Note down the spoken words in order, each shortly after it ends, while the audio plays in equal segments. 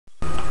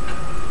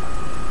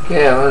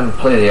Okay, I'm going to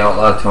play the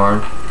Outlaw Torn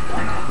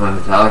by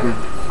Metallica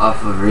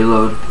off of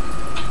Reload. A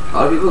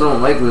lot of people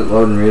don't like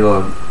Load and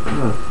Reload.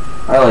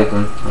 I like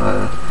them.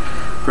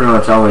 Pretty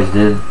much always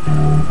did.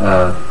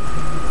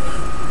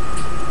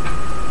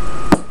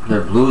 Their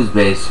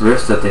blues-based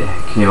riffs that they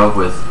came up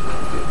with,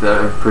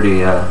 that are pretty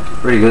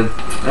good.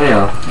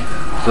 Anyhow,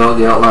 so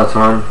the Outlaw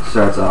Torn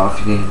starts off,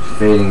 you can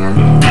fading in.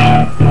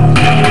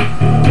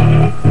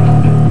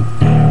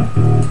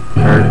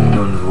 Kurt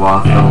doing his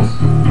waffles.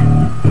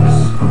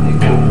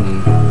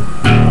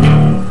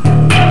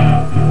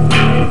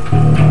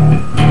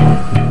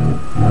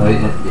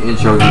 The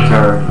intro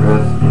guitar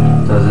riff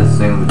does its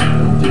thing with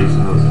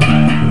Jason goes.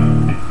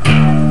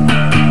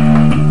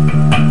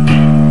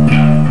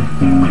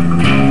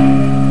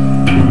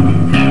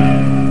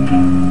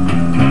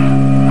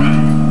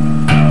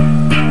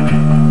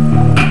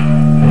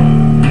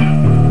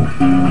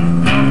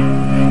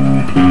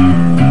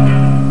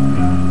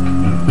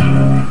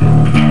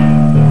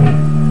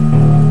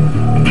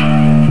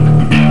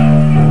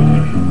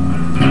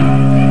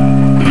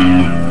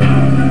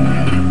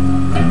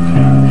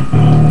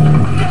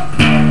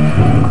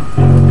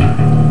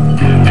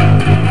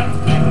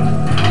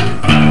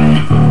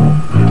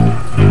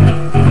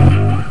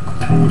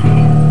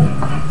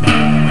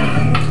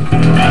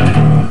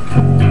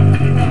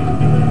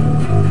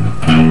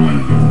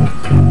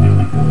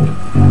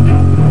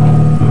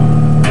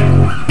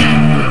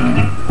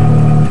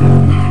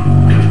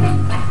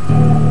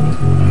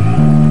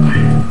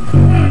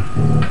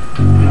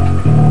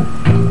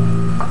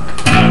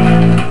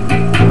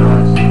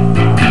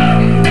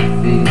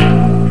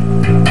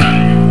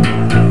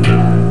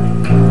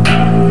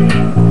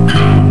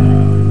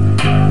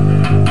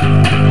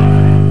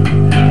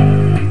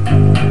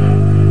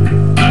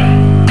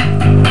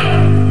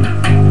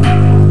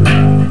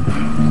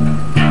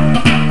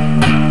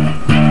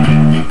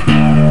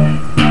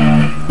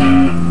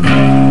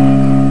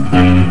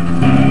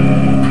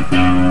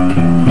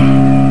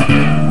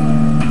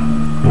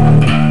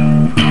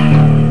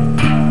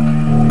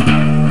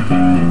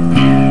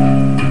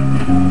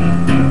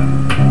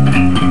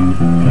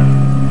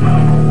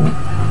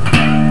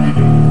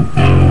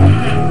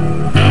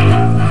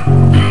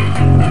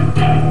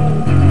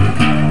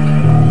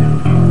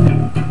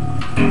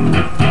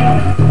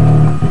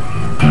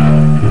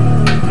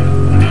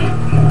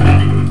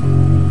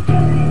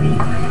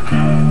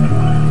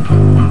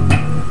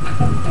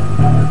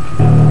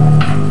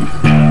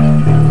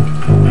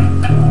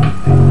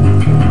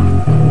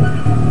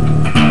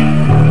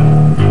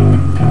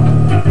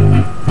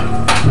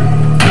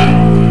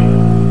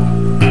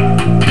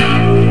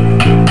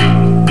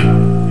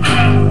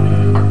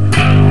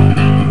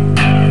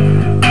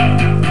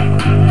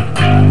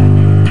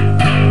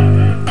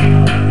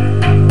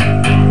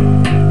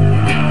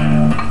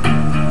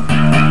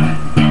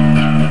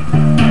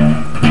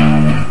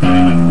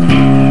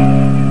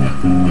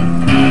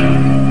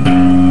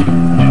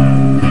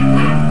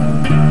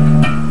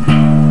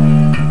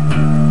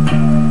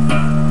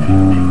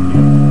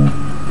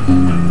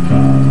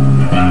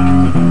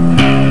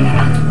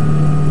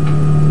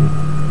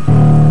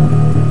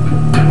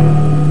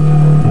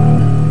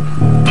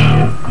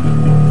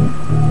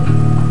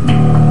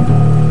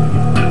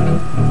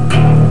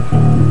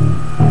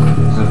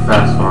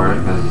 Fast forward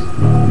because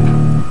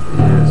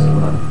there's a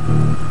lot.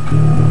 And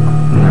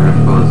there it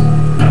goes.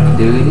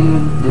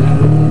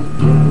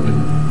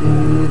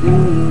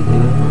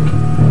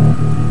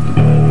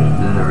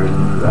 Then the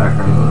rhythm in the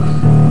background goes.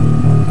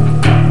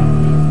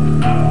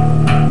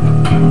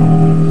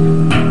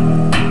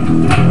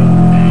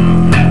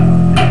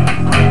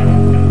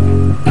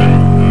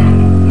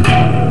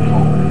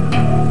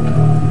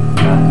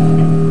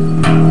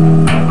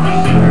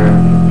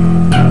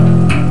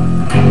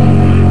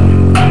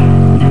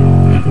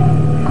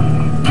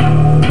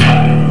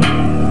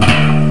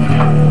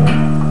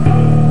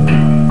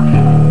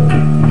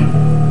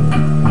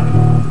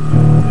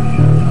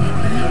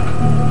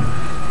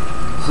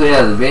 So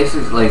yeah, the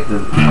basics, like the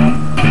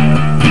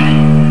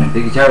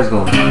guitar is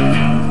going.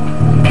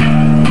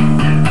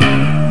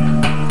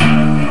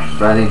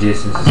 So I think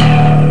Jason's just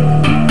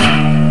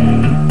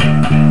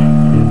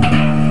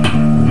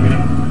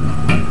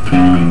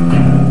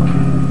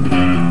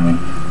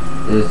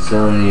it's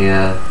on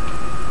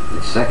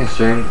the second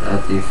string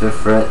at the 5th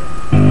fret,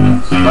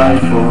 5,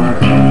 4,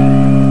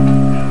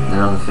 and then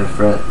on the 5th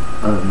fret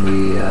on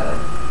the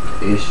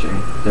 8th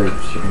string, 3rd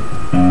string.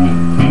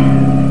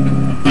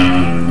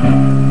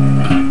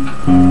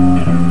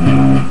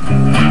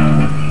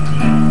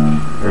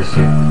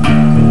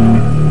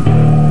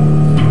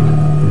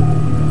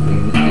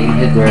 You can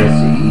hit there as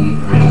the E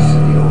or just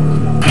the O.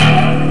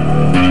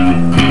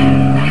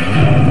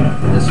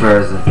 And as far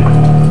as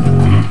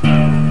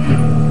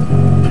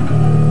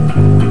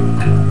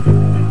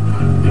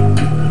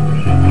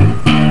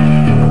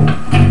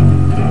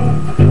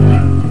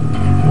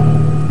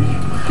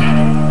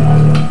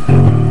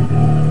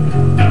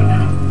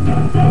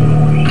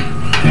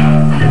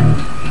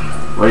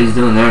what he's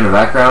doing there in the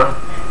background,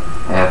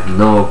 I have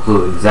no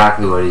clue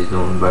exactly what he's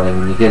doing, but I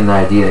mean, you get an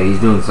idea. He's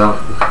doing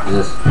something.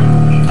 Just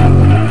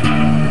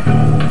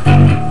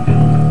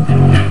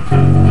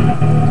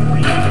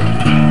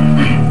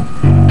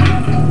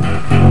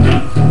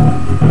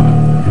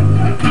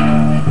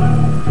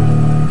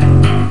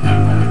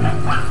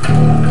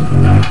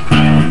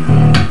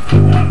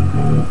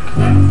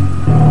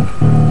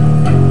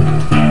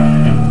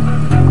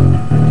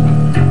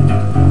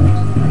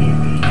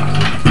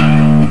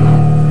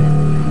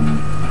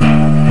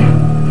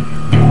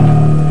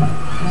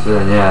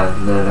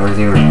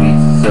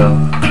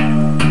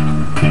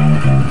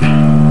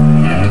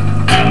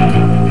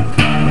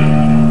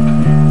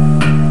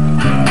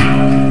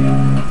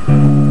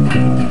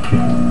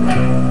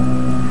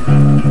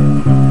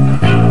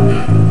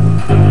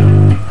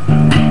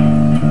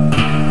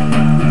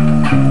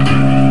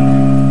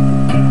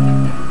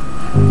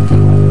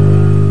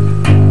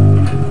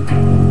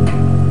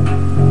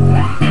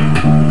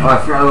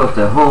out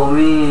to hold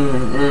me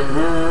and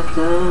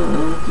after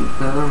to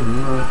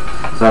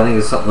come. So I think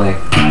it's something like.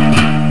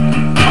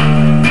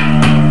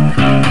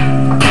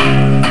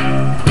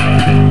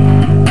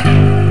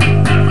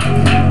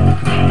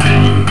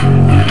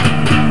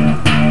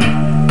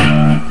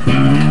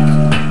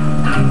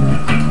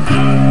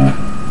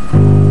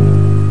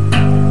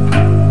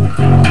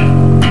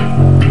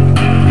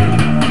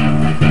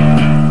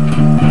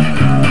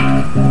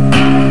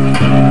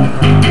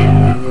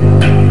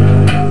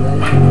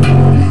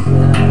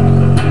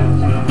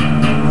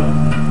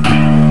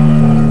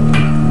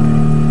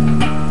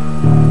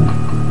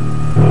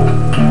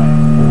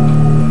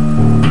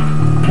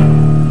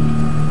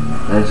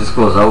 And it just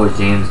goes out with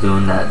James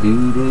doing that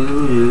do do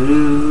do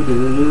do do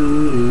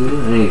do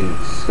do, and he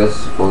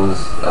just goes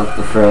up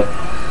the fret.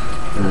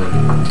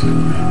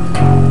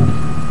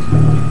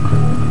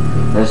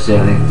 Actually, I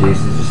think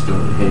Jason's just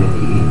doing hitting the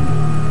E.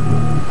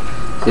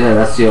 So yeah,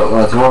 that's the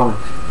Outlaw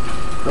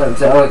 1.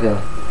 Tallica.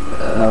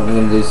 I'm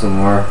gonna do some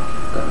more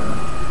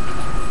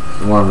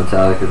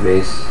Metallica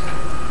bass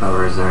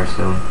covers there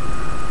soon.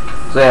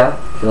 So yeah,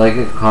 if you like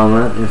it,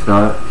 comment. If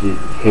not, if you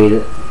hate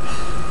it,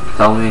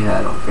 tell me.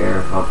 I don't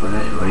care. Fuck with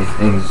anybody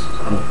thinks.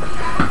 So,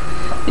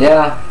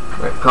 yeah,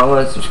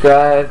 comment,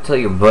 subscribe, tell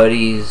your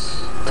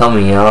buddies, tell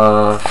me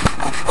off.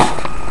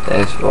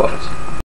 Thanks for watching.